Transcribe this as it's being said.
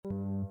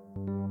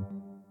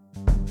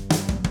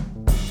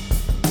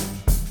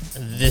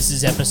This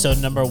is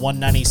episode number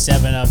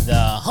 197 of the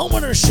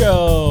Homeowner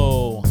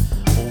Show.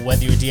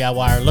 Whether you're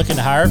DIY or looking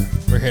to hire,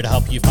 we're here to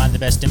help you find the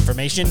best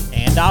information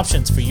and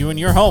options for you and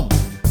your home.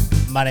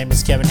 My name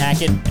is Kevin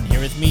Hackett, and here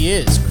with me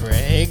is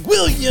Craig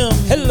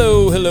Williams.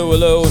 Hello,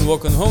 and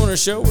welcome to the Homeowner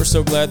Show. We're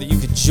so glad that you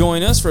could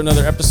join us for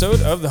another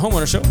episode of the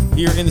Homeowner Show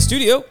here in the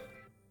studio.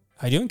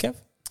 How you doing, Kev?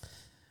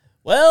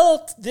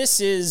 Well, this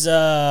is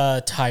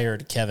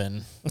tired,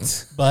 Kevin.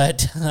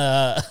 But,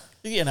 other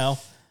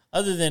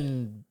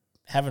than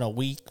having a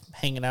week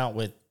hanging out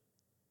with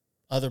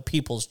other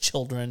people's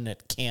children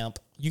at camp.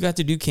 You got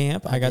to do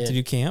camp. I got to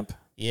do camp.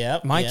 Yeah.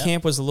 My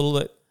camp was a little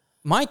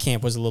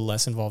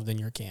less involved than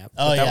your camp.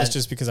 But that was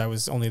just because I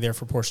was only there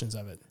for portions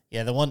of it.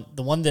 Yeah, the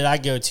one that I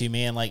go to,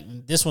 man, like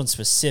this one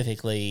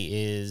specifically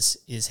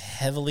is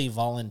heavily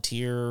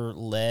volunteer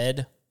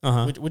led,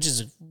 which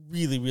is a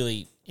really,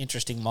 really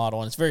interesting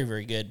model, and it's very,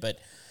 very good. But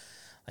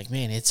like,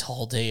 man, it's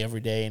all day,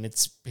 every day, and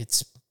it's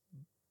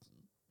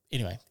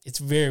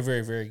very,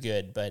 very, very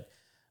good. But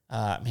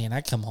man,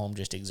 I come home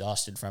just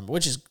exhausted from it,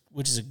 which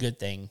is a good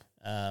thing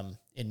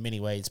in many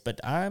ways.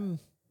 But I'm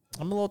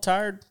a little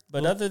tired.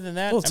 But other than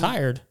that, I'm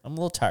a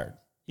little tired.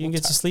 You didn't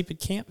get to sleep at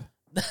camp?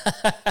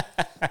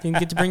 Didn't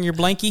get to bring your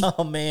blankie?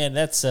 Oh man,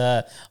 that's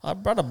I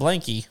brought a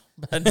blankie,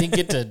 but I didn't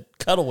get to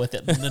cuddle with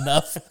it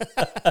enough.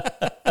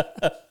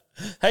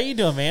 How you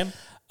doing, man?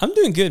 I'm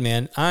doing good,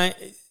 man.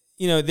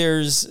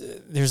 There's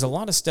a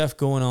lot of stuff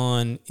going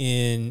on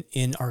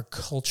in our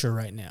culture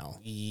right now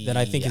that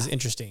I think is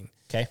interesting.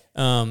 Okay.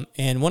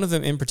 And one of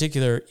them in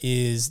particular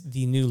is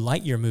the new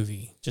Lightyear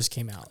movie just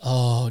came out.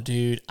 Oh,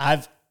 dude.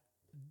 I've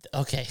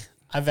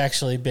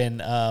actually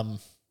been, I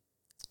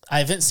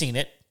haven't seen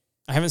it.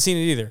 I haven't seen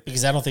it either.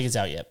 Because I don't think it's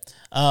out yet.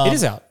 It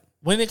is out.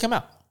 When did it come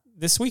out?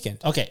 This weekend.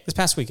 Okay. This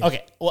past weekend.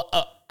 Okay. Well,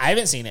 I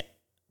haven't seen it.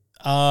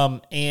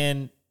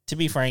 And to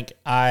be frank,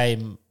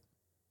 I'm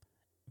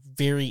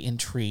very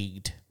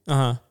intrigued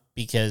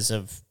because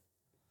of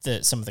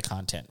some of the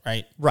content,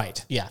 right?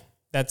 Right. Yeah.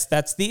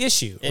 That's the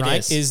issue,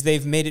 right? Is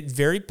they've made it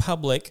very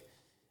public,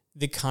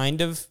 the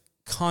kind of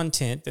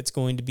content that's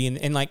going to be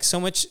and like so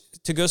much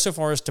to go so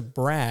far as to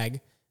brag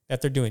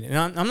that they're doing it.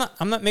 And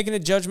I'm not making a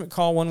judgment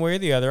call one way or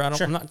the other.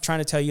 I'm not trying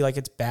to tell you like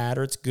it's bad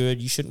or it's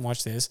good. You shouldn't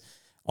watch this.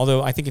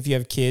 Although I think if you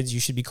have kids, you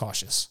should be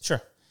cautious.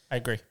 Sure. I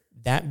agree.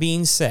 That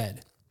being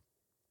said,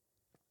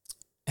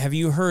 have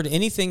you heard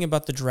anything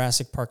about the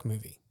Jurassic Park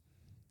movie?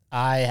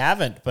 I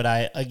haven't,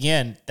 but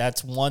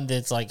that's one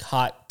that's like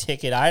hot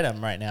ticket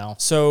item right now.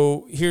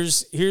 So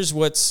here's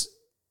what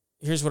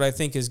I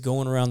think is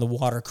going around the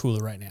water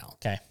cooler right now.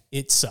 Okay.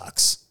 It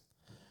sucks.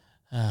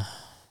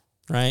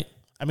 Right?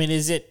 I mean,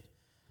 is it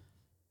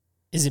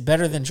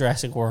better than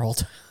Jurassic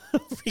World?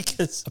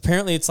 Because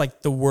apparently it's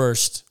like the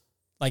worst.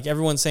 Like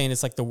everyone's saying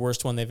it's like the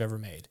worst one they've ever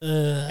made.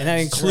 And that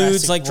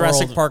includes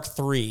Jurassic Park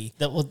 3.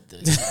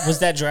 Was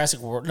that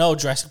Jurassic World? No,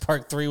 Jurassic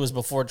Park 3 was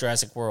before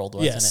Jurassic World,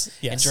 wasn't it?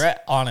 Yes. And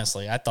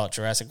honestly, I thought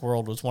Jurassic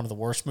World was one of the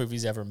worst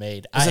movies ever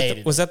made. I hated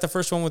it. Was that the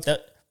first one with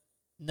that?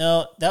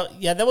 No,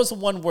 that was the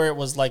one where it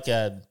was like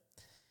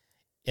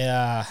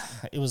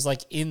it was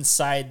like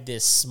inside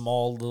this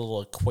small little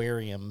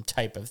aquarium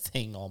type of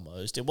thing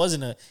almost. It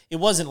wasn't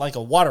like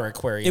a water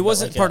aquarium. It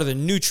wasn't part of the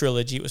new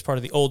trilogy. It was part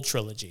of the old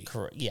trilogy.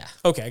 Correct. Yeah.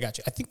 Okay, I got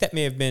you. I think that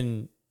may have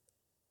been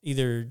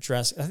either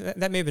Jurassic.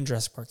 That may have been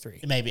Jurassic Park 3.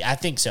 Maybe. I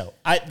think so.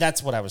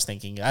 That's what I was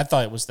thinking. I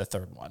thought it was the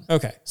third one.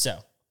 Okay. So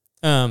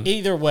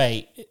either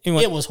way,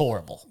 it was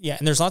horrible. Yeah,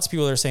 and there's lots of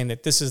people that are saying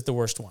that this is the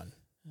worst one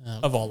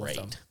of all of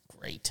them.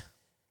 Great.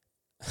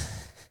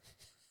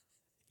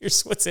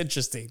 Here's what's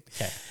interesting.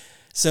 Okay.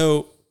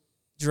 So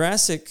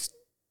Jurassic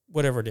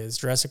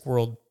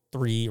World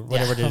 3 or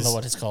whatever it is. I don't know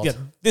what it's called. Yeah,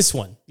 this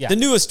one. Yeah. The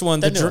newest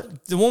one, the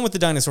one with the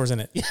dinosaurs in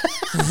it.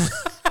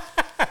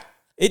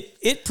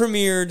 It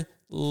premiered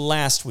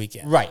last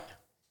weekend. Right.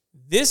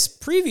 This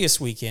previous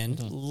weekend,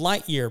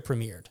 Lightyear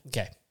premiered.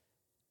 Okay.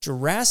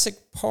 Jurassic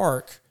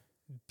Park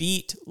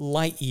beat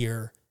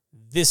Lightyear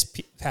this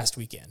past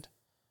weekend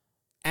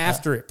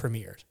after it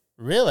premiered.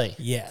 Really?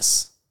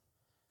 Yes.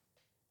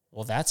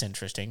 Well, that's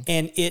interesting.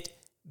 And it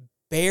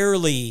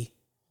barely,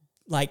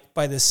 like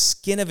by the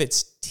skin of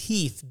its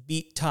teeth,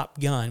 beat Top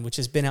Gun, which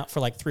has been out for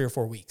like 3 or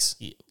 4 weeks.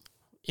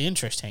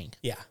 Interesting.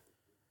 Yeah.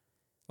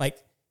 Like,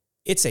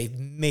 it's a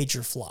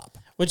major flop.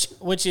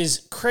 Which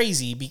is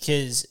crazy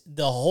because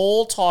the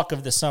whole talk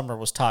of the summer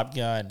was Top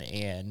Gun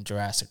and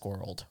Jurassic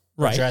World.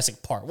 Right.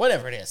 Jurassic Park,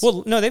 whatever it is.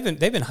 Well, no, they've been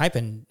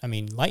hyping,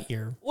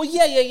 Lightyear. Well,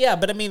 yeah.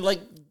 But I mean,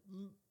 like,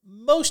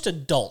 most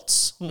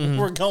adults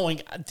were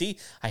going,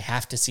 I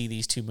have to see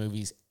these two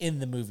movies in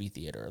the movie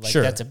theater. Like,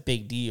 sure. That's a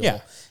big deal. Yeah.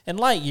 And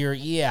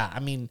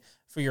Lightyear,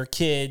 for your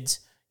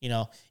kids,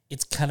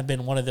 it's kind of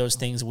been one of those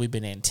things we've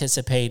been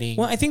anticipating.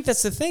 Well, I think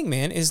that's the thing,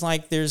 man, is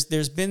like there's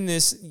been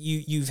this,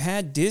 you've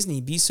had Disney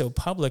be so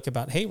public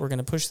about, hey, we're going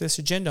to push this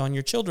agenda on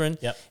your children.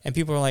 Yep. And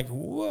people are like,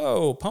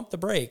 whoa, pump the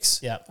brakes.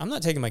 Yep. I'm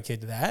not taking my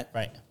kid to that.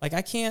 Right. Like,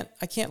 I can't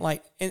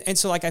like, and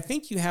so like, I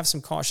think you have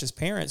some cautious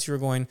parents who are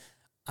going,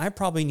 I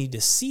probably need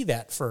to see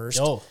that first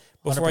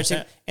before 100%. I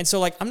take. And so,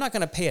 like, I'm not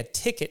going to pay a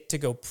ticket to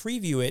go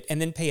preview it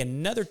and then pay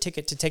another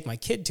ticket to take my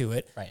kid to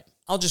it. Right.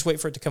 I'll just wait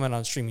for it to come out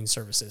on streaming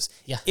services.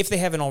 Yeah. If they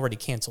haven't already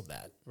canceled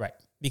that. Right.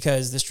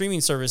 Because the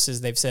streaming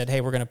services, they've said,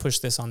 hey, we're going to push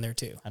this on there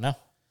too. I know.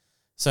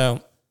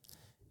 So,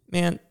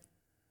 man,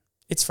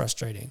 it's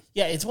frustrating.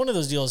 Yeah, it's one of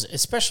those deals,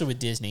 especially with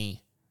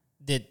Disney,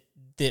 that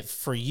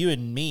for you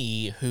and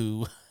me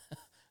who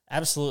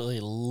absolutely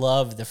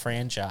love the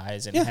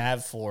franchise and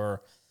have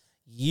for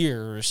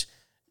years,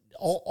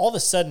 all of a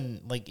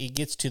sudden, like, it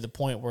gets to the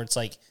point where it's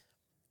like,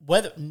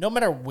 no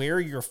matter where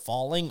you're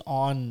falling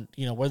on,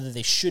 whether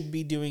they should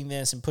be doing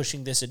this and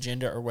pushing this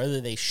agenda or whether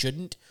they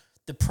shouldn't,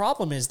 the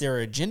problem is their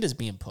agenda is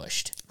being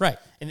pushed, right?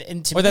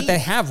 And to or me, that they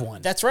have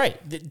one. That's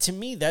right. To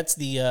me, that's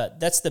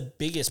the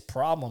biggest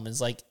problem.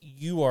 Is like,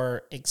 you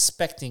are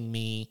expecting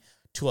me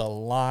to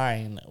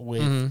align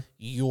with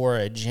your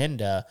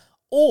agenda,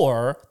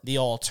 or the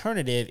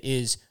alternative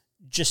is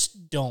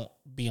just don't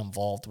be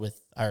involved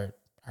with our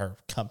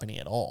company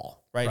at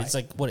all, right? It's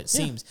like what it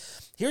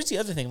seems. Here's the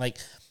other thing, like,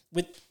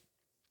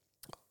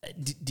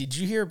 did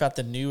you hear about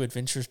the new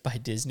Adventures by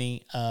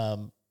Disney?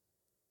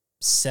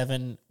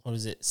 Seven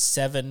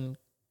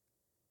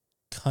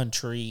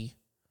countries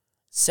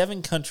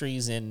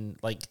in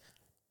like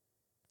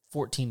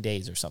 14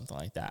 days or something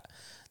like that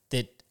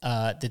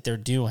they're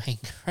doing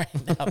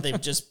right now.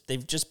 They've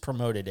just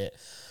promoted it,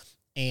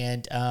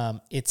 and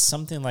it's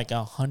something like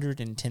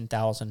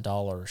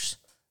 $110,000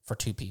 for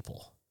 2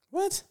 people.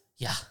 What?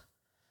 Yeah.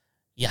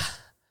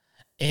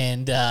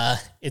 And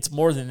it's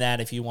more than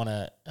that if you want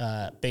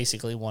to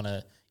basically want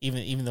to,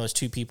 even though it's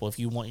 2 people, if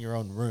you want your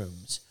own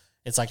rooms,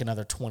 it's like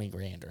another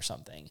 $20,000 or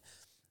something.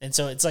 And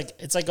so it's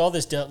like all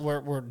this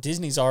where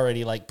Disney's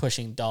already like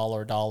pushing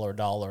dollar,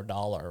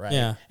 right?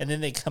 Yeah. And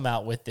then they come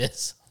out with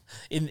this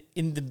in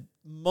the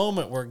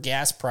moment where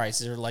gas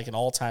prices are like an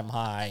all-time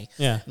high,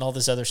 and all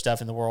this other stuff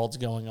in the world's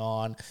going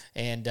on,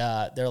 and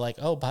they're like,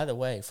 oh, by the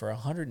way, for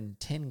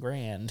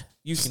 $110,000,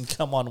 you can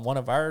come on one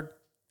of our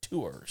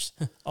tours.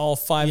 All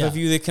 5 of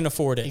you that can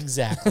afford it.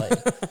 Exactly.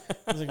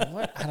 I was like,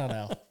 what? I don't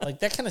know. Like,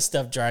 that kind of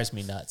stuff drives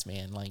me nuts,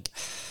 man. Like,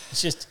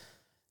 it's just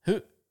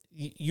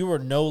you are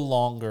no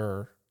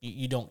longer,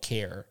 you don't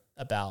care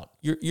about.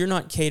 You're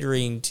not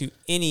catering to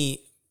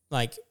any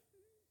like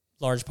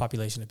large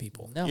population of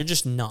people. No. You're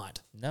just not.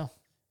 No.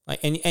 Like,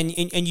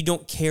 and you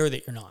don't care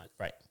that you're not.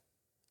 Right.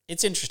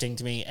 It's interesting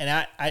to me, and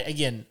I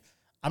again,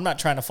 I'm not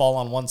trying to fall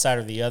on one side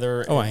or the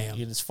other. Oh, I am.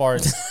 As far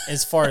as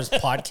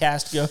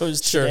podcast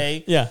goes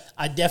today, yeah,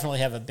 I definitely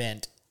have a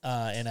bent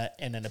and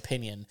an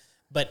opinion.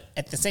 But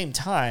at the same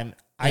time,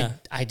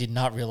 I did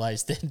not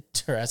realize that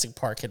Jurassic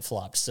Park had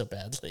flopped so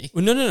badly.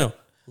 Well, no.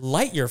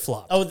 Lightyear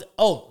flopped.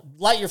 Oh,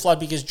 Lightyear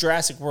flopped because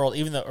Jurassic World,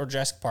 or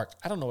Jurassic Park,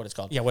 I don't know what it's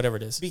called. Yeah, whatever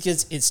it is.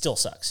 Because it still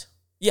sucks.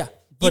 Yeah.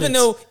 But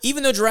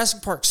Even though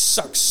Jurassic Park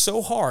sucks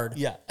so hard,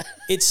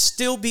 it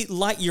still beat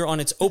Lightyear on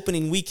its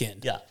opening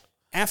weekend. Yeah.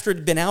 After it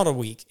had been out a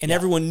week and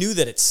everyone knew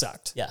that it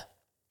sucked. Yeah.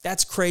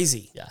 That's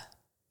crazy. Yeah.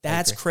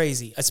 That's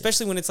crazy.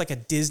 Especially when it's like a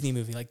Disney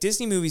movie. Like,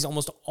 Disney movies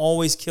almost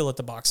always kill at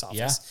the box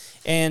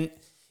office. Yeah. And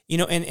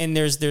and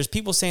there's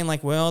people saying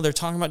like, well, they're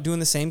talking about doing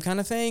the same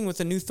kind of thing with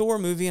the new Thor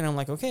movie, and I'm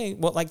like, okay,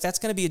 well, like, that's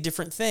going to be a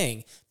different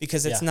thing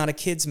because it's not a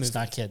kids movie. It's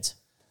not kids.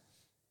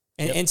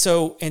 And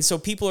so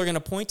people are going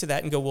to point to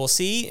that and go, well,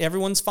 see,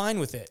 everyone's fine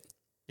with it.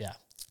 Yeah.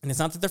 And it's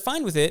not that they're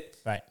fine with it.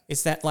 Right.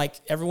 It's that, like,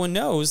 everyone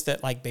knows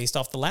that, like, based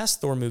off the last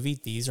Thor movie,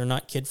 these are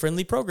not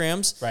kid-friendly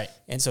programs. Right.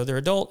 And so they're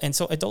adult. And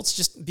so adults,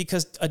 just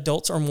because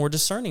adults are more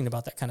discerning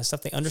about that kind of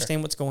stuff, they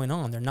understand what's going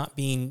on. They're not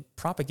being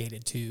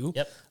propagated to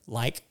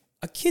like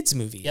a kid's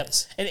movie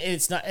is. And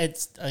it's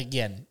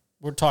again,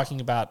 we're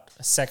talking about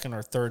a second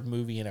or third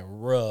movie in a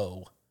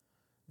row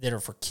that are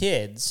for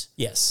kids.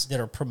 Yes. That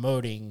are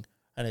promoting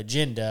an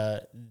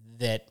agenda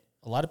that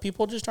a lot of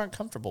people just aren't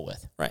comfortable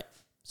with. Right.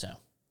 So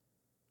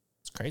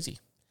it's crazy.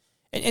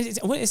 And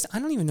I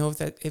don't even know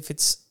if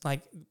it's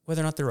like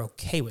whether or not they're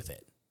okay with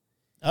it.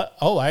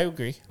 I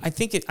agree. I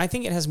think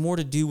it has more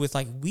to do with,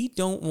 like, we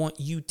don't want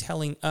you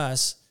telling our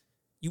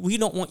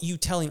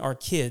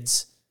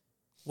kids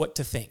what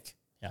to think.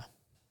 Yeah.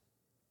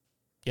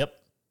 Yep.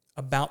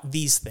 About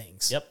these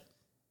things. Yep.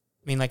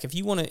 I mean, like, if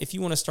you want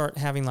to start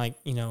having, like,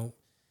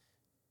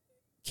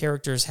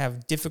 characters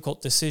have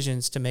difficult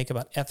decisions to make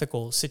about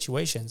ethical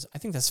situations, I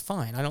think that's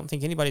fine. I don't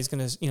think anybody's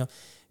going to,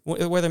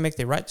 whether make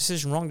the right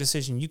decision, wrong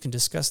decision, you can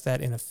discuss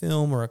that in a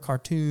film or a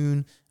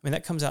cartoon. I mean,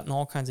 that comes out in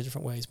all kinds of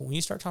different ways. But when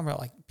you start talking about,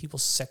 like,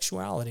 people's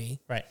sexuality,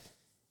 right?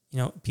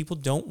 People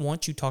don't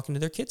want you talking to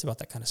their kids about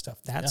that kind of stuff.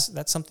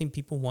 That's something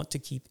people want to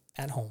keep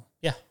at home.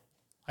 Yeah,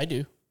 I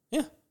do.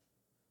 Yeah,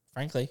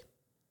 frankly.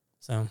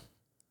 So,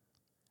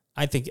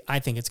 I think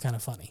it's kind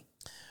of funny.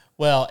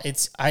 Well,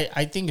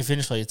 I think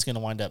eventually it's going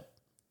to wind up,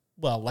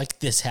 like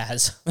this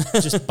has,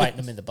 just biting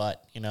them in the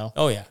butt,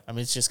 Oh, yeah. I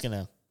mean, it's just going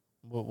to,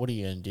 what are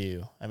you going to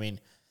do? I mean,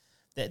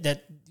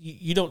 that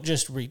you don't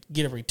just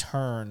get a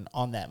return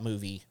on that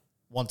movie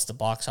once the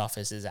box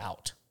office is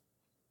out.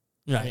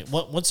 Right. I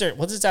mean, once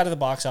it's out of the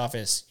box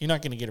office, you're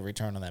not going to get a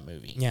return on that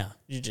movie. Yeah.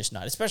 You're just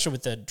not, especially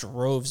with the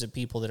droves of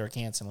people that are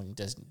canceling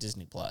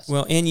Disney Plus.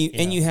 Well, and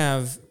you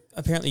have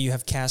apparently you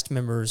have cast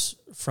members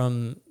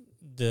from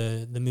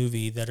the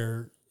movie that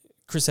are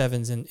Chris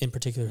Evans in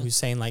particular, who's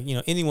saying like,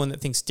 anyone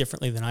that thinks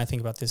differently than I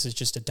think about this is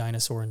just a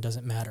dinosaur and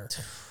doesn't matter.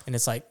 And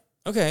it's like,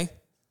 okay,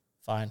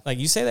 fine. Like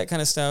you say that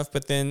kind of stuff,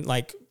 but then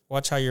like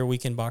watch how your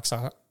weekend box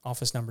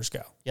office numbers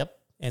go. Yep.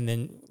 And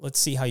then let's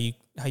see how you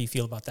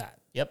feel about that.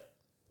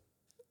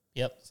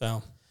 Yep.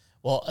 So,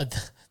 well,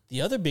 the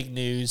other big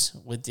news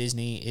with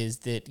Disney is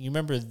that you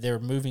remember they're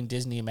moving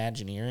Disney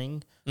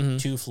Imagineering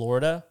to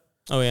Florida.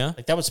 Oh yeah,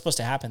 like that was supposed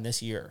to happen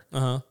this year.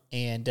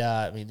 And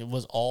it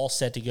was all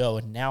set to go,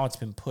 and now it's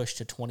been pushed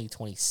to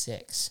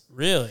 2026.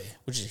 Really,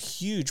 which is a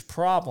huge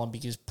problem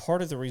because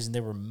part of the reason they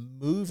were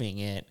moving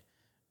it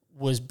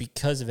was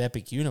because of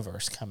Epic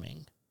Universe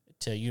coming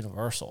to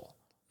Universal,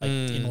 like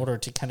in order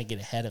to kind of get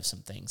ahead of some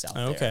things out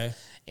there. Okay,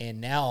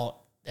 and now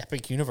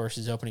Epic Universe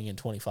is opening in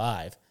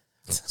 25.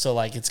 So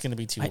like it's going to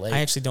be too late. I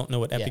actually don't know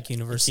what Epic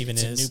Universe even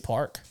is. It's a new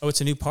park. Oh,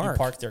 it's a new park.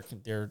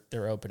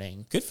 They're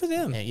opening. Good for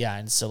them.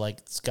 And so like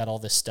it's got all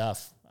this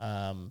stuff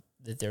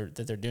that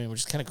they're doing, which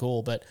is kind of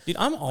cool. But dude,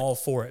 I'm all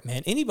for it,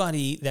 man.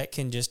 Anybody that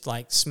can just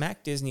like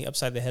smack Disney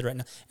upside the head right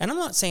now. And I'm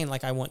not saying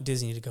like I want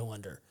Disney to go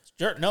under.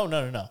 Sure.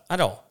 No.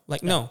 At all.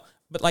 Like no.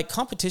 But like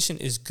competition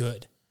is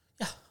good.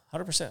 Yeah,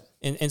 100%.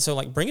 And so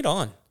like bring it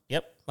on.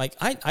 Yep. Like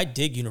I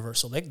dig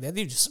Universal. They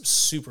do just some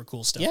super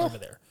cool stuff over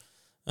there.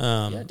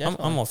 Definitely.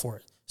 I'm all for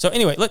it. So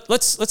anyway,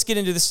 let's get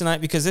into this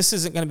tonight because this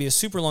isn't going to be a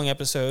super long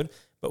episode,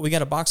 but we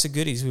got a box of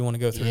goodies we want to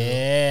go through.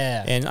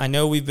 Yeah. And I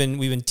know we've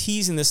been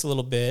teasing this a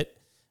little bit.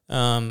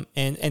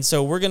 And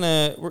so we're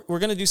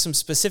gonna do some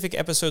specific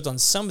episodes on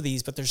some of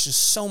these, but there's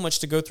just so much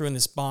to go through in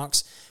this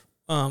box.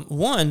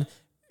 One,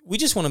 we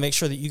just want to make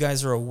sure that you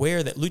guys are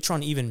aware that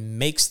Lutron even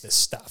makes this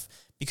stuff.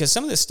 Because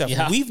some of this stuff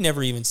we've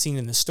never even seen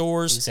in the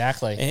stores.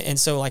 Exactly. And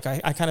so like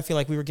I kind of feel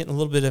like we were getting a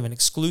little bit of an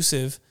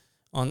exclusive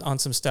on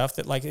some stuff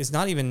that like is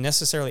not even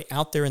necessarily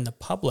out there in the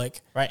public,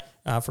 right?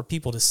 For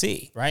people to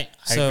see, right?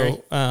 I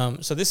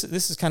agree. So this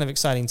is kind of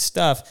exciting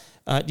stuff.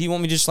 Do you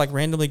want me to just like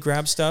randomly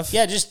grab stuff?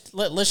 Yeah,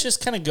 let's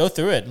just kind of go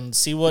through it and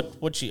see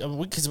what you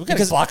because we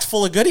got a box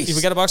full of goodies.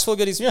 We got a box full of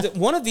goodies. Yeah.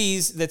 One of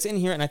these that's in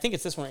here, and I think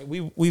it's this one.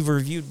 We've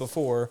reviewed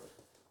before.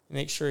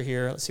 Make sure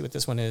here. Let's see what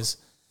this one is.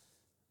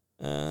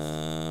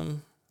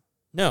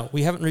 No,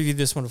 we haven't reviewed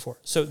this one before.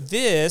 So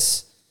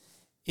this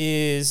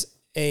is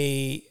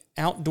a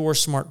outdoor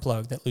smart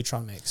plug that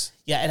Lutron makes.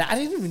 Yeah, and I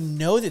didn't even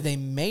know that they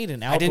made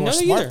an outdoor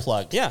smart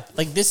plug. Yeah.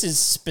 Like this is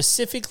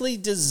specifically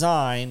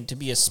designed to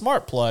be a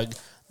smart plug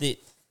that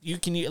you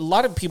can use. A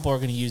lot of people are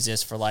going to use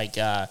this for like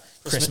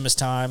Christmas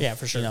time. Yeah,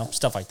 for sure.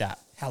 Stuff like that.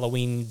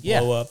 Halloween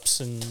blow-ups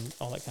and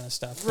all that kind of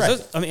stuff. Right.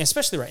 Those, I mean,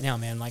 especially right now,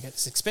 man, like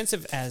it's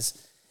expensive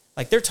as,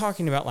 like they're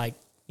talking about like,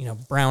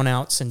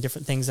 brownouts and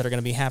different things that are going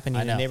to be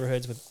happening in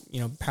neighborhoods with,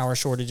 power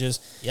shortages.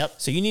 Yep.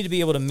 So you need to be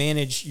able to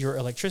manage your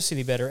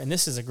electricity better, and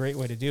this is a great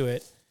way to do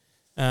it.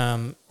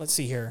 Let's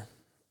see here.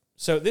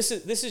 So this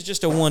is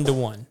just a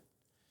 1-to-1.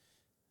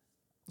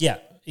 Yeah.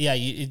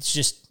 It's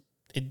just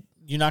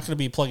you're not going to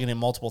be plugging in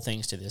multiple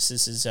things to this.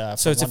 This is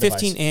so it's a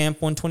 15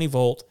 amp, 120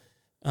 volt,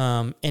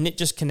 and it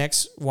just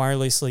connects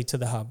wirelessly to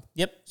the hub.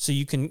 Yep. So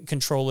you can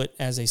control it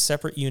as a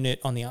separate unit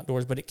on the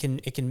outdoors, but it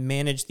can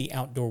manage the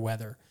outdoor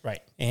weather.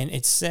 Right. And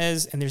it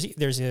says, and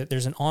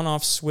there's an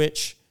on-off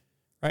switch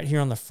right here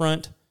on the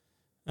front.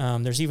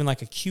 There's even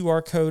like a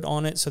QR code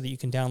on it so that you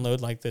can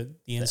download like the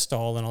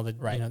install and all the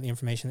the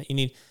information that you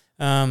need.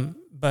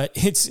 But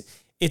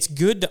it's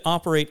good to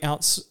operate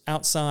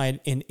outside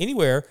in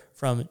anywhere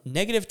from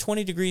negative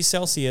 20 degrees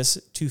Celsius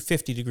to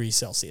 50 degrees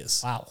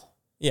Celsius. Wow.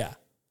 Yeah.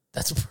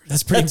 That's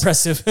pretty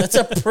impressive. That's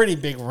a pretty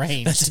big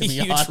range. That's to a be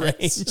huge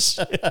honest. range.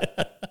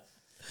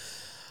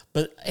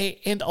 But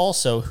and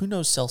also, who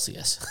knows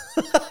Celsius?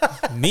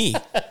 Me,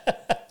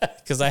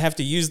 because I have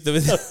to use the.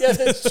 Yeah,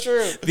 that's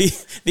true.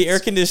 The air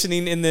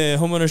conditioning in the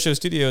Homeowner Show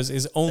studios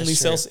is only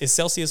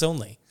Celsius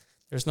only.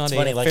 There's not a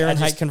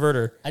Fahrenheit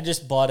converter. I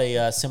just bought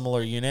a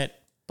similar unit,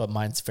 but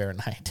mine's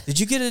Fahrenheit. Did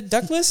you get a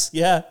ductless?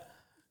 Yeah.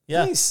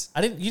 Nice.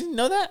 You didn't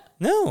know that?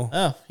 No.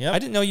 Oh, yeah. I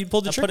didn't know you'd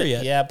pulled the trigger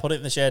yet. Yeah, put it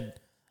in the shed.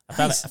 I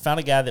found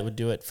a guy that would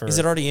do it for. Is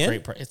it already in?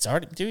 Great price. It's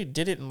already. Dude, he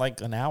did it in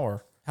like an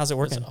hour. How's it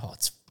working?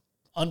 It's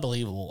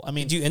unbelievable. I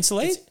mean, do you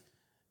insulate?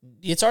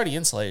 It's already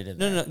insulated in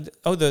there. No.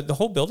 Oh, the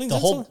whole building's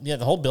insulated?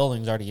 The whole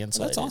building's already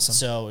insulated. Well, that's awesome.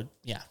 So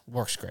yeah,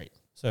 works great.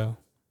 So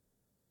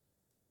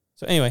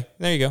anyway,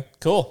 there you go.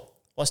 Cool.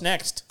 What's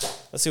next?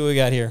 Let's see what we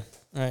got here.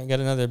 All right, got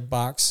another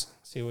box.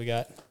 Let's see what we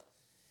got.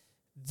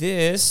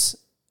 This.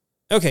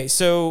 Okay,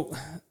 so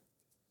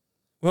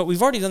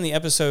we've already done the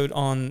episode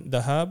on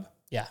the hub.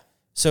 Yeah.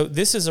 So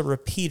this is a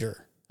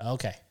repeater.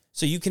 Okay.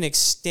 So you can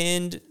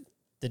extend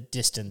the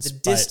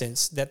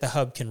distance that the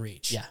hub can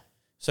reach. Yeah.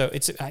 So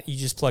it's you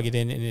just plug it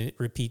in and it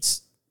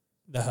repeats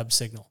the hub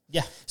signal.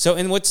 Yeah. So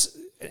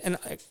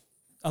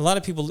a lot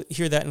of people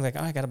hear that and like,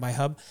 oh, I got to buy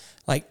hub.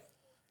 Like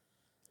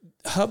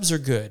hubs are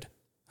good.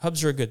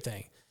 Hubs are a good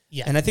thing.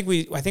 Yeah. And I think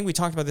we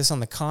talked about this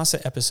on the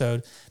Casa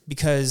episode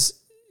because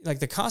like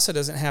the Casa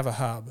doesn't have a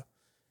hub,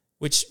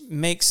 which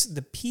makes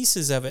the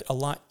pieces of it a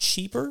lot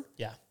cheaper.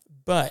 Yeah.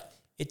 But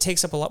it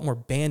takes up a lot more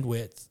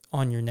bandwidth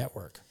on your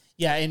network.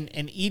 Yeah,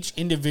 and each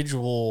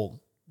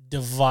individual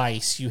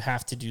device you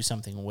have to do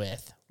something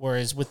with.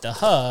 Whereas with the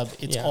hub,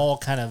 it's all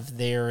kind of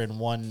there in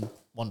one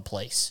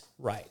place.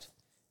 Right.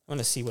 I want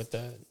to see what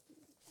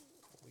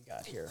we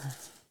got here.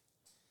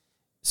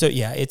 So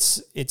yeah,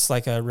 it's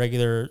like a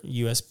regular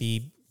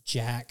USB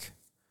jack.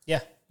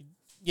 Yeah.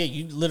 Yeah,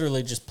 you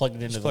literally just plug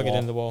it into the wall. Plug it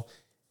into the wall.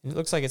 And it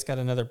looks like it's got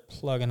another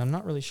plug, and I'm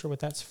not really sure what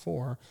that's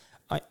for.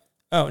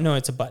 Oh, no,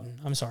 it's a button.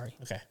 I'm sorry.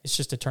 Okay. It's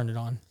just to turn it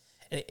on.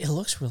 It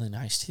looks really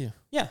nice, too.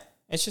 Yeah.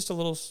 It's just a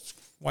little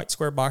white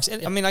square box.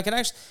 I mean, I can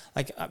actually,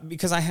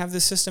 because I have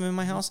this system in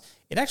my house,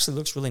 it actually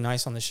looks really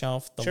nice on the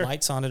shelf. The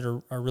lights on it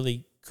are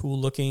really cool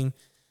looking.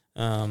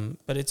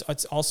 But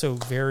it's also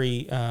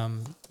very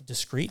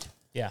discreet.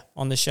 Yeah.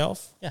 On the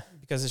shelf. Yeah.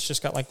 Because it's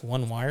just got like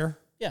one wire.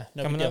 Yeah.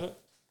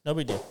 No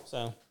big deal.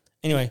 So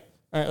anyway,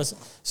 all right, listen.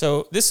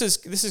 So this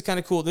is kind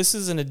of cool. This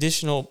is an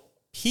additional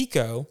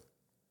Pico.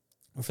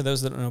 For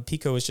those that don't know,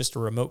 Pico is just a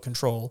remote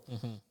control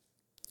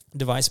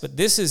device, but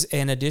this is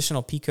an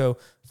additional Pico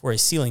for a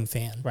ceiling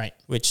fan. Right.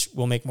 Which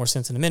will make more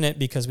sense in a minute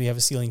because we have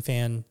a ceiling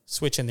fan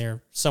switch in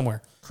there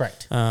somewhere.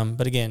 Correct.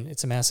 But again,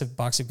 it's a massive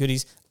box of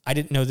goodies. I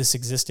didn't know this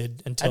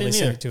existed until they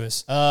sent it to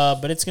us.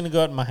 But it's going to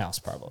go out in my house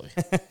probably.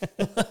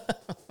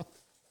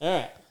 All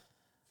right.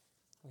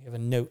 We have a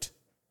note.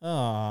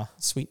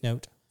 Sweet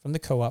note from the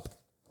co-op.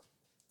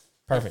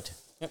 Perfect.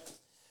 Yep.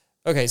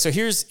 Okay, so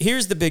here's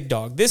the big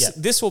dog.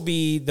 This will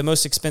be the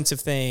most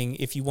expensive thing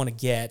if you want to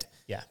get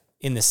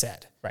in the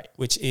set. Right.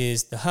 Which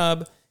is the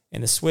hub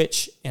and the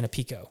switch and a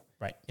Pico.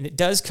 Right. And it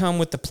does come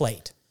with the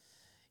plate.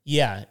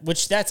 Yeah,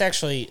 which that's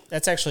actually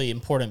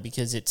important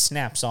because it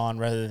snaps on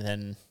rather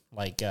than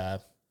like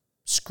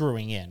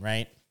screwing in,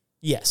 right?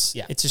 Yes.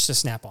 Yeah. It's just a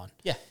snap-on.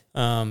 Yeah.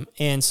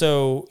 And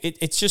so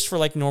it's just for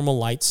like normal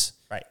lights.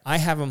 Right. I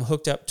have them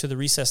hooked up to the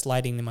recessed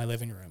lighting in my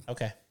living room.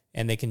 Okay.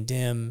 And they can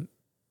dim,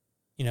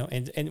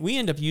 and we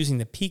end up using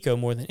the Pico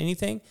more than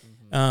anything.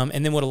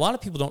 And then what a lot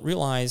of people don't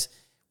realize,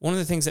 one of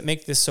the things that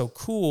make this so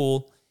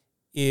cool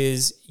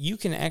is you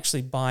can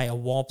actually buy a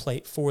wall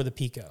plate for the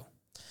Pico.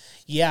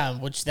 Yeah,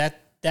 which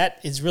that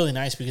is really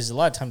nice because a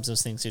lot of times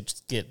those things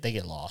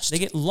get lost. They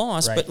get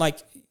lost, right. But like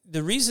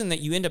the reason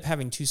that you end up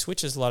having two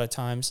switches a lot of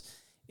times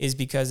is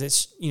because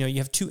it's, you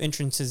have two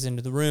entrances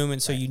into the room,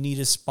 and so you need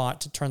a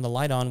spot to turn the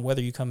light on,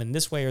 whether you come in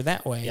this way or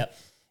that way. Yep.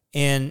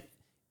 And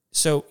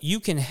so you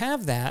can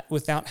have that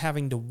without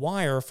having to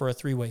wire for a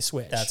three-way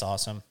switch. That's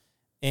awesome.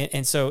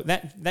 And so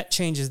that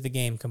changes the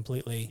game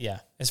completely. Yeah.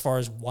 As far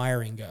as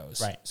wiring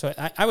goes. Right. So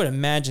I would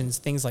imagine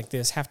things like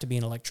this have to be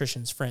an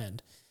electrician's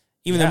friend.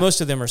 Even though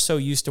most of them are so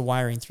used to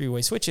wiring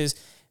three-way switches,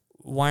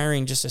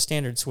 wiring just a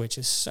standard switch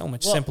is so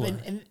much simpler.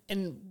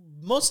 And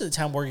most of the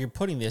time where you're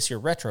putting this,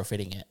 you're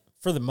retrofitting it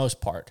for the most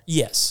part.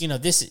 Yes.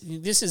 This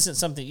isn't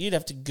something you'd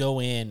have to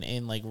go in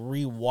and like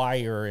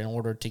rewire in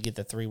order to get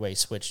the three-way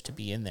switch to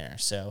be in there.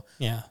 So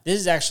yeah, this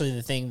is actually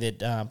the thing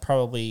that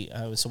probably,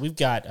 so we've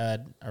got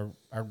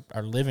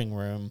our living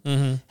room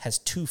has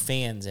two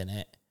fans in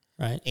it.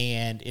 Right.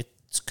 And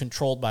it's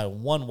controlled by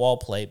one wall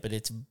plate, but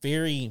it's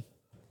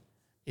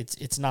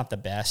it's not the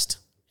best.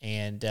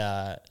 And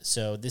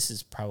so this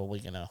is probably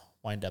going to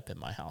wind up in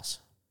my house,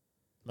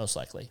 most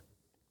likely.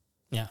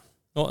 Yeah.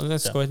 Well,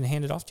 let's go ahead and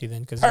hand it off to you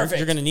then, because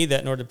you're going to need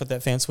that in order to put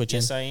that fan switch in.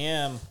 Yes, I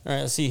am. All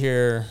right, let's see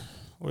here.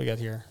 What do we got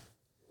here?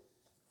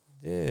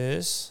 What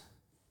is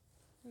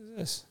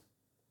this?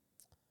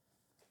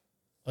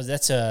 Oh, is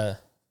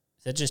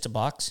that just a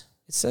box?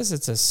 It says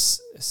it's a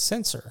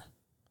sensor.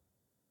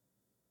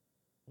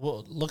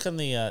 Well, look on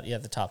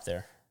the top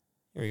there.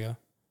 Here we go.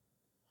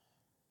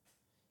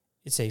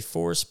 It's a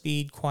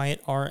 4-speed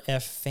quiet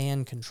RF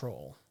fan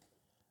control.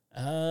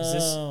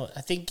 Oh,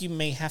 I think you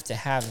may have to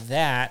have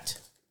that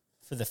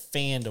for the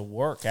fan to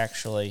work,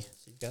 actually. So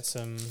you've got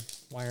some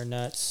wire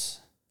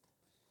nuts.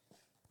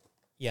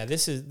 Yeah,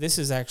 this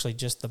is actually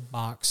just the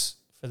box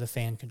for the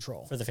fan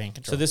control. For the fan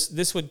control.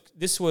 So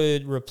this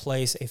would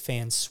replace a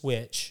fan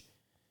switch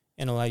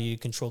and allow you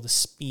to control the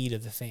speed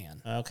of the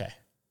fan. Okay.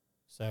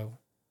 So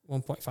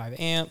 1.5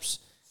 amps.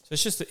 So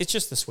it's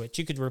just the switch.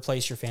 You could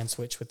replace your fan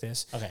switch with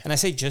this. Okay. And I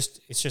say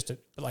it's just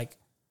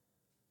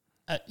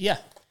yeah.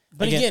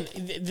 But again,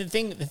 the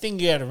thing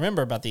you got to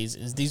remember about these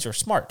is these are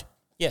smart.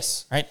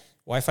 Yes. Right?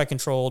 Wi-Fi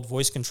controlled,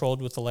 voice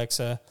controlled with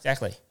Alexa.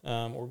 Exactly.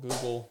 Or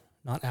Google,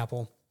 not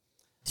Apple.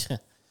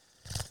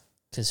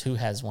 Because who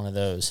has one of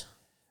those?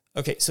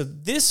 Okay, so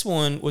this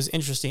one was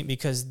interesting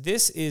because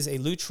this is a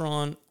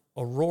Lutron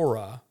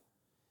Aurora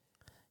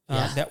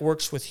that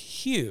works with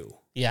Hue.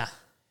 Yeah.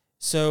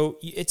 So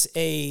it's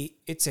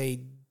a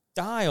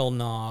dial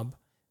knob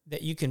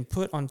that you can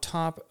put on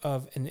top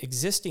of an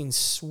existing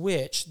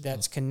switch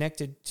that's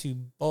connected to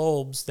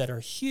bulbs that are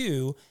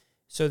Hue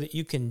so that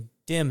you can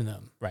dim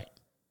them. Right.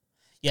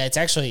 Yeah, it's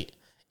actually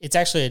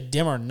a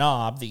dimmer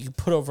knob that you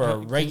put over a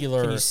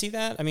regular... Can you see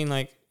that? I mean,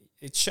 like,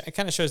 it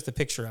kind of shows the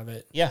picture of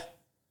it. Yeah.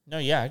 No,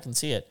 yeah, I can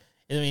see it.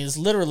 I mean, it's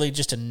literally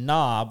just a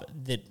knob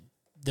that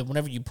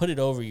whenever you put it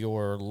over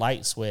your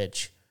light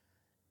switch,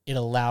 it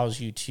allows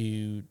you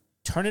to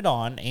turn it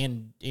on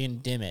and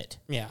dim it.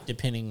 Yeah.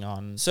 Depending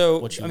on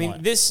what you want.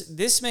 want.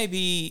 This may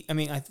be,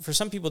 for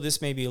some people,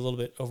 this may be a little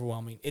bit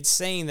overwhelming. It's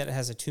saying that it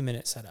has a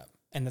 2-minute setup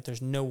and that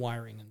there's no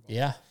wiring involved.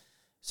 Yeah.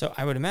 So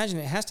I would imagine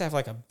it has to have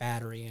like a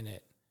battery in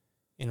it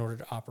in order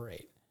to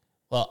operate.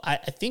 Well, I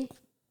think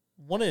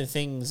one of the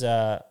things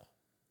that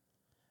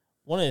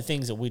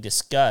we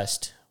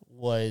discussed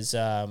was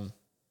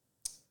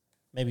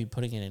maybe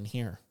putting it in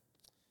here.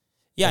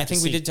 Yeah, I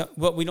think we did.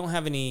 Well, we don't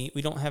have any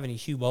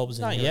Hue bulbs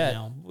in here right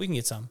now. We can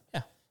get some.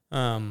 Yeah.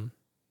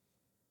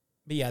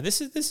 But yeah, this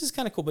is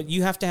kind of cool. But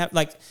you have to have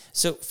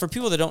so for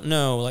people that don't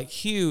know,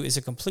 Hue is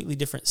a completely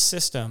different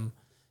system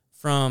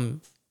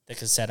from the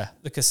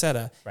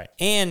cassetta, right?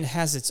 And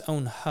has its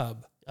own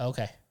hub.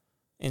 Okay.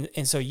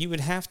 And so you would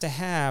have to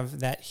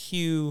have that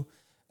Hue,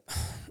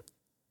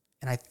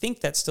 and I think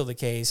that's still the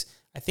case.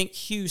 I think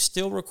Hue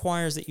still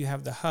requires that you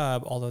have the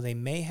hub, although they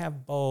may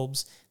have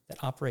bulbs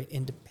that operate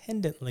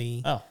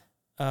independently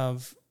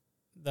of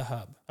the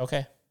hub.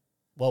 Okay.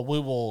 Well,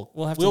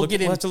 we'll have to look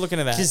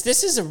into that, because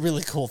this is a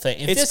really cool thing.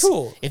 It's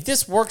cool. If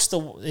this works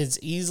as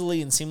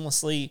easily and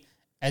seamlessly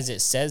as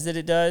it says that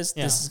it does,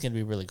 this is going to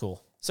be really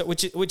cool. So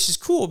which is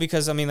cool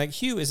because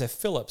Hue is a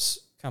Philips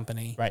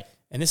company, right?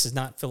 And this is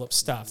not Philips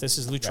stuff. This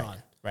is Lutron,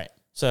 right?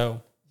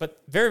 So, but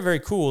very,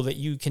 very cool that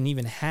you can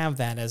even have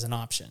that as an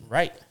option,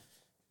 right?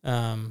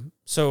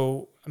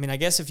 So I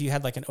guess if you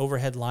had an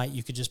overhead light,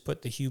 you could just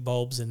put the Hue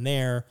bulbs in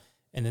there,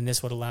 and then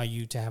this would allow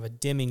you to have a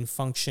dimming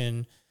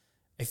function,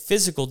 a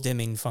physical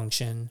dimming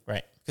function,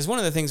 right? Because one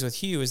of the things with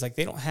Hue is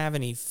they don't have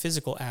any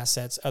physical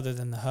assets other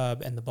than the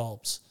hub and the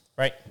bulbs,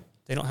 right?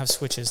 They don't have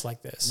switches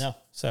like this. No.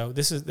 So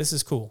this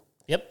is cool.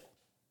 Yep.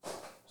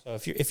 So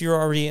if you're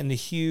already in the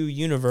Hue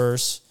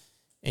universe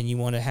and you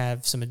want to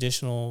have some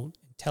additional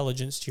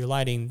intelligence to your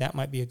lighting, that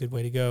might be a good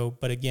way to go.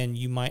 But again,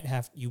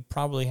 you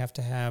probably have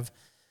to have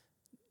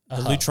the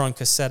Lutron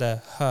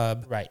Cassetta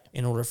hub, right,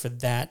 in order for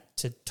that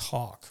to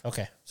talk.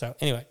 Okay. So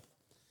anyway,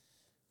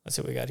 let's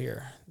see what we got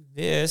here.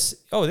 This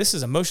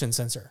is a motion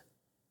sensor.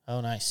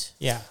 Oh, nice.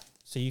 Yeah.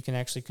 So you can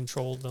actually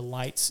control the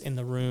lights in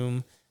the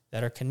room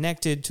that are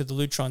connected to the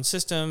Lutron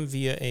system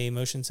via a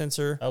motion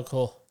sensor. Oh,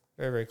 cool.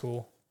 Very, very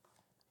cool.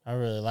 I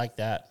really like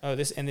that. Oh,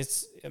 it's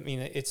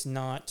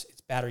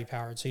battery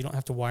powered, so you don't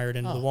have to wire it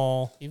into the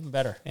wall. Even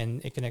better.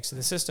 And it connects to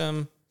the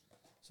system.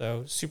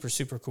 So super,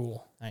 super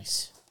cool.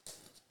 Nice.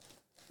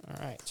 All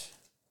right.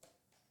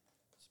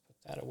 Let's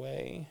put that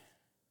away.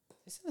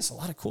 They sent us a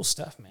lot of cool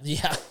stuff, man.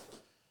 Yeah.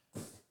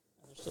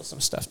 There's still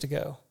some stuff to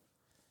go.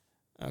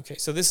 Okay,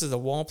 so this is a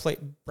wall plate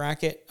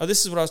bracket. Oh,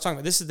 this is what I was talking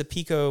about. This is the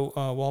Pico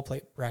wall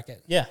plate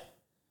bracket. Yeah.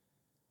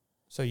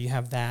 So you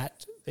have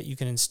that you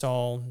can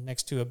install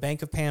next to a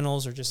bank of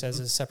panels or just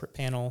as a separate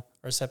panel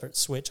or a separate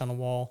switch on a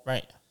wall.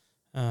 Right.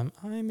 I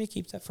may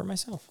keep that for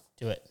myself.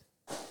 Do it.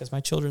 Because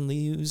my children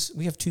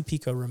we have 2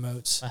 Pico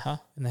remotes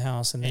in the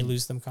house, and they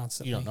lose them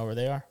constantly. You don't know where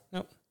they are?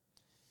 Nope.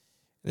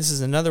 This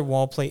is another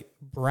wall plate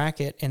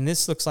bracket, and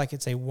this looks like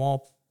it's a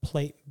wall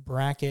plate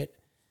bracket.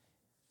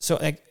 So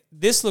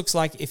this looks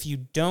like if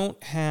you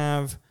don't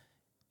have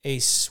a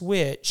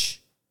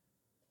switch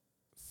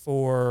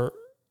for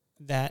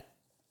that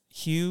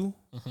Hue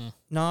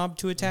knob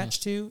to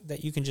attach to,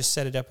 that you can just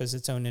set it up as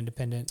its own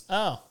independent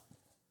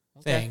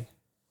thing.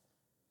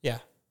 Yeah,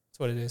 that's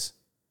what it is.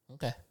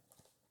 Okay.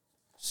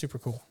 Super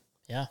cool.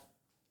 Yeah.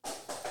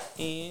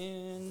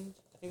 And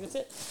I think that's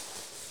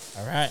it.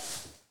 All right.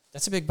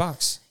 That's a big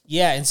box.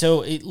 Yeah, and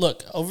so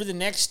look, over the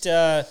next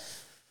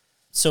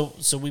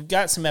so we've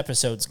got some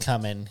episodes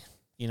coming,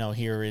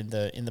 here in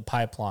the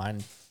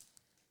pipeline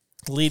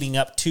leading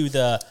up to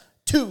the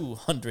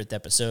 200th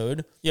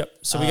episode. Yep.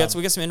 So we got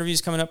some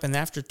interviews coming up, and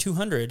after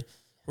 200,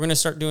 we're going to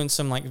start doing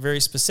some very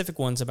specific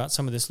ones about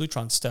some of this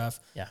Lutron stuff.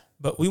 Yeah.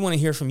 But we want to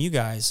hear from you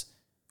guys.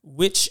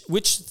 Which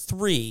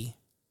 3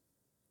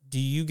 do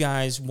you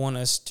guys want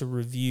us to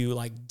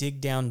review, dig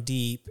down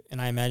deep?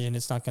 And I imagine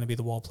it's not going to be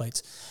the wall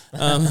plates.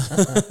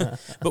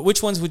 But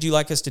which ones would you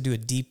like us to do a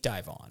deep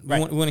dive on? We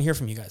want to hear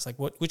from you guys.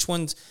 Which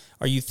ones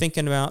are you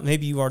thinking about?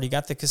 Maybe you already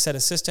got the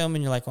Cassetta system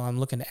and you're like, well, I'm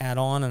looking to add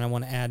on and I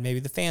want to add maybe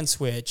the fan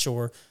switch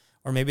or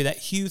maybe that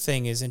Hue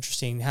thing is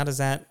interesting. How did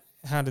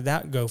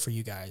that go for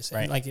you guys?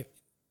 Right. And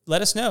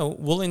let us know.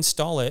 We'll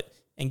install it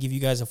and give you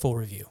guys a full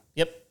review.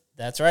 Yep.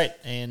 That's right.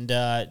 And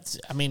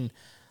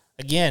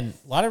again,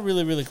 a lot of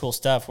really, really cool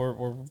stuff.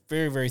 We're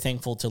very, very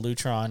thankful to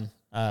Lutron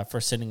for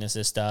sending us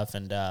this stuff,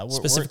 and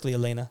specifically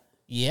Elena.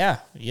 Yeah,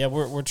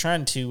 we're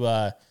trying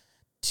to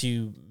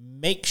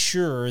make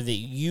sure that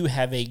you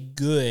have a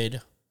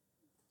good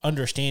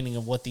understanding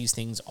of what these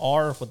things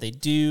are, what they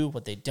do,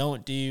 what they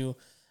don't do,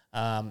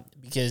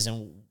 because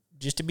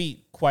just to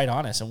be quite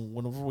honest, and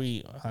whenever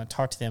we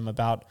talk to them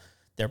about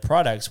their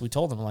products, we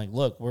told them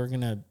look, we're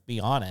gonna be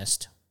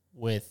honest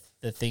with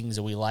the things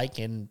that we like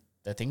and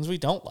the things we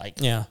don't like.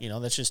 Yeah.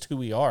 That's just who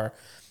we are.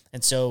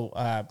 And so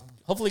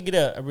hopefully get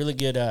a really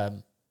good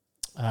a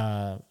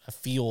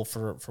feel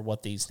for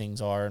what these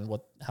things are and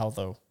how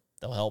they'll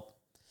help.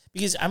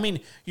 Because I mean,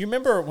 you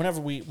remember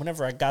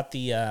whenever I got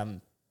the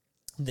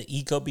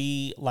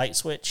Ecobee light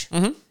switch,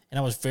 and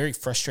I was very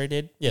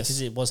frustrated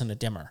because it wasn't a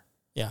dimmer.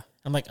 Yeah.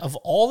 I'm like, of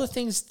all the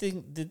things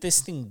that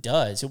this thing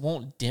does, it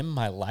won't dim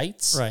my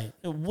lights. Right.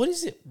 What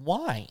is it?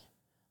 Why?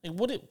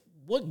 Like,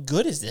 what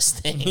good is this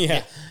thing?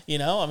 Yeah. You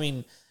know, I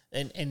mean,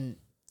 and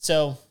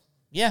so,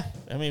 yeah.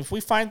 I mean, if we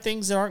find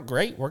things that aren't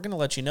great, we're going to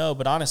let you know.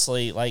 But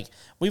honestly, like,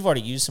 we've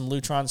already used some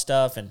Lutron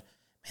stuff, and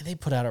man, they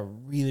put out a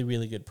really,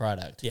 really good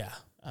product. Yeah.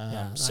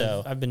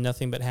 So I've been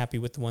nothing but happy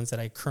with the ones that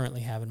I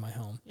currently have in my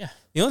home. Yeah.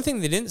 The only thing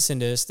they didn't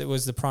send us that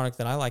was the product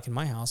that I like in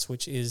my house,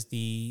 which is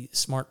the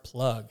smart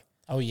plug.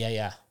 Oh,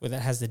 yeah. Well,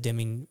 that has the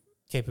dimming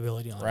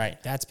capability on it.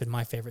 Right. That's been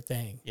my favorite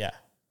thing. Yeah.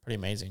 Pretty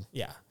amazing.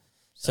 Yeah.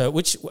 So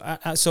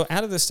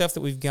out of the stuff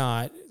that we've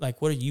got,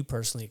 like, what are you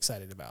personally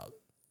excited about?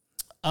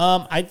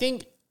 I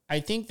think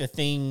the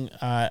thing,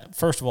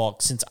 first of all,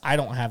 since I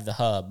don't have the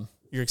hub,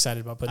 you're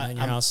excited about putting that in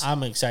your house.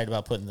 I'm excited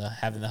about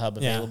having the hub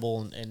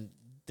available and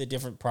the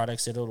different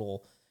products that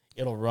it'll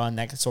run,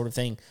 that sort of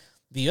thing.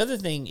 The other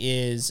thing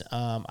is,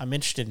 I'm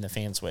interested in the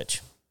fan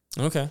switch.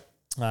 Okay.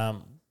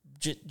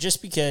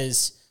 Just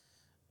because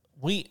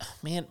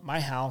my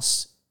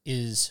house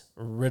is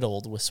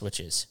riddled with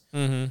switches.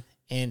 Mm-hmm.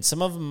 And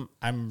some of them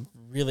I'm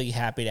really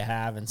happy to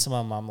have, and some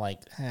of them I'm like,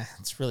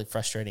 it's really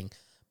frustrating.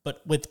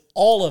 But with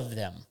all of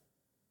them,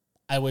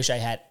 I wish I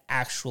had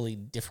actually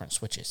different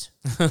switches.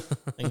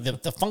 Like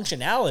the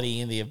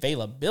functionality and the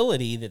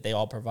availability that they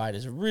all provide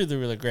is really,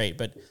 really great.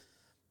 But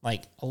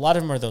like a lot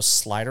of them are those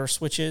slider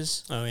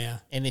switches. Oh, yeah.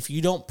 And if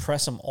you don't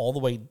press them all the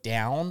way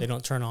down, they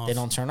don't turn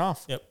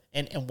off. Yep.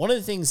 And one of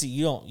the things that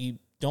you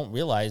don't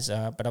realize,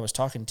 but I was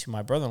talking to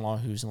my brother-in-law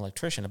who's an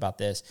electrician about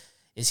this,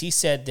 is he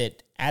said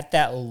that at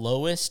that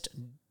lowest,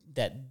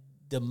 that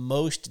the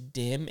most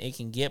dim it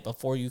can get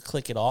before you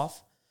click it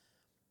off,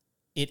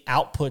 it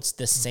outputs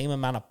the same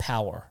amount of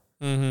power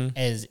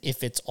as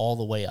if it's all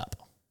the way up.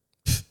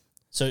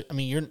 So, I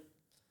mean,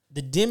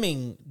 the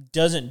dimming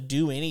doesn't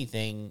do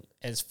anything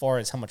as far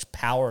as how much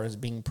power is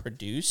being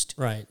produced.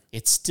 Right.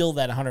 It's still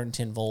that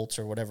 110 volts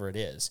or whatever it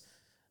is.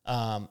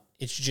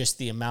 It's just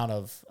the amount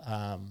of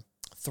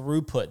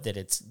throughput that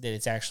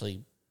it's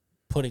actually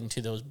putting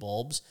to those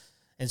bulbs.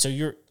 And so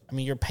you're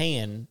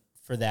paying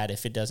for that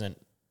if it doesn't,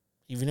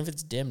 even if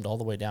it's dimmed all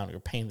the way down, you're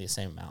paying the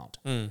same amount.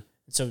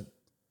 So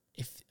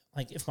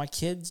if my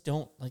kids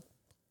don't like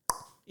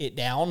it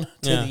down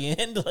to the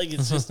end, like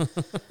it's just, I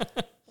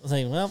was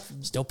like, well,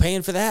 still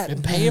paying for that.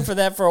 Been paying for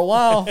that for a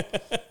while.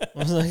 It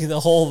was like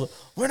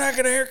we're not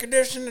going to air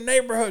condition the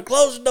neighborhood.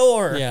 Close the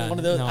door. Yeah, one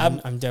of those. No,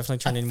 I'm definitely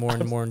turning more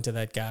and more into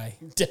that guy.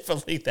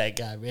 Definitely that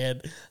guy,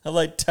 man. I'm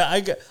like,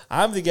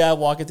 I'm the guy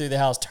walking through the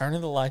house, turning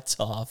the lights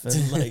off,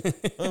 and like,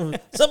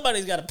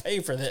 somebody's got to pay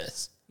for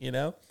this. You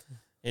know,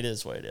 it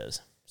is what it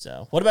is.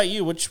 So, what about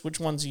you? Which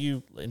ones are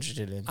you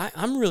interested in?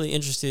 I'm really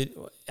interested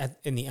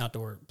in the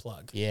outdoor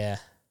plug. Yeah.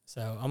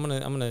 So I'm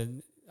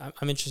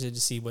interested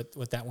to see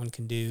what that one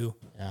can do.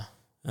 Yeah.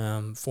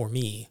 For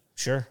me.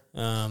 Sure.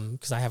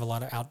 Because I have a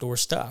lot of outdoor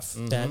stuff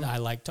that I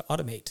like to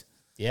automate.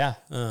 Yeah.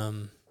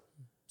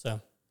 So.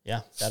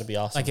 Yeah, that'd be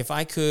awesome. Like if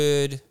I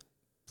could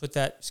put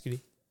that.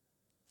 Scooty.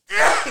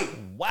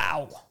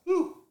 Wow.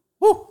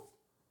 Woo.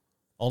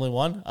 Only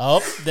one?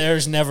 Oh,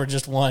 there's never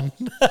just one.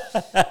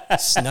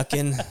 Snuck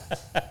in.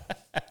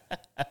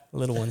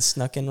 Little one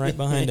snuck in right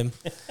behind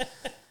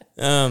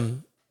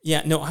him.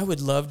 Yeah, no, I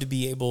would love to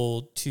be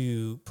able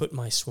to put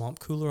my swamp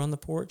cooler on the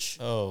porch.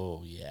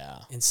 Oh, yeah.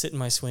 And sit in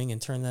my swing and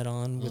turn that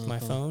on with my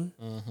phone.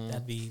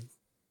 That'd be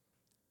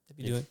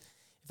doing.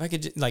 If I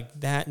could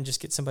like that and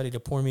just get somebody to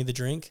pour me the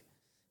drink,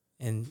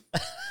 and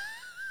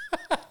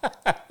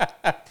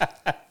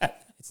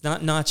it's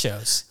not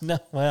nachos. No,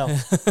 well,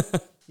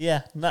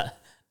 yeah, not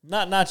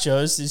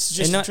nachos. It's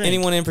just and not a drink.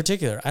 Anyone in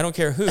particular. I don't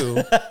care who.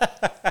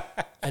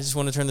 I just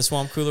want to turn the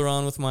swamp cooler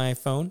on with my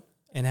phone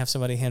and have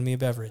somebody hand me a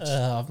beverage.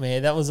 Oh,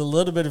 man, that was a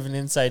little bit of an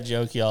inside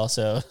joke, y'all,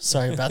 so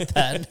sorry about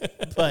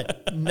that.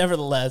 But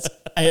nevertheless,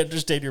 I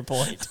understand your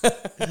point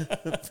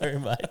very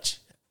much.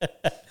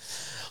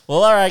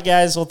 Well, all right,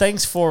 guys. Well,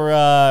 thanks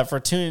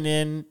for tuning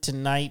in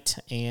tonight.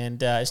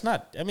 And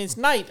it's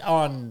night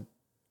on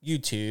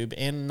YouTube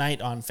and night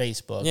on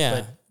Facebook. Yeah.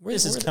 But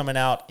this is coming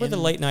out. We're the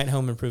late night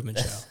home improvement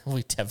show.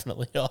 We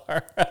definitely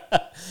are.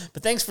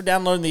 But thanks for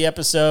downloading the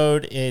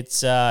episode.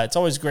 It's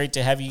always great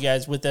to have you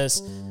guys with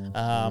us.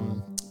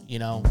 You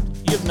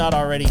have not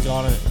already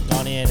gone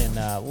in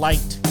and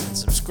liked and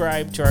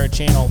subscribed to our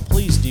channel,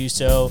 please do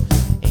so.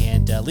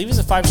 And leave us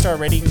a 5-star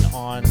rating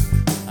on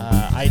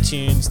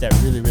iTunes. That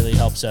really, really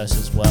helps us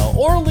as well.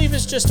 Or leave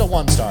us just a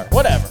 1-star,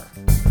 whatever.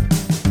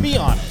 Be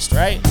honest,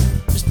 right?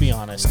 Just be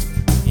honest.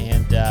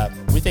 And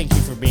we thank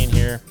you for being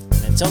here.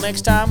 And until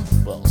next time,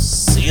 we'll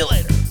see you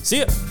later. See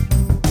ya.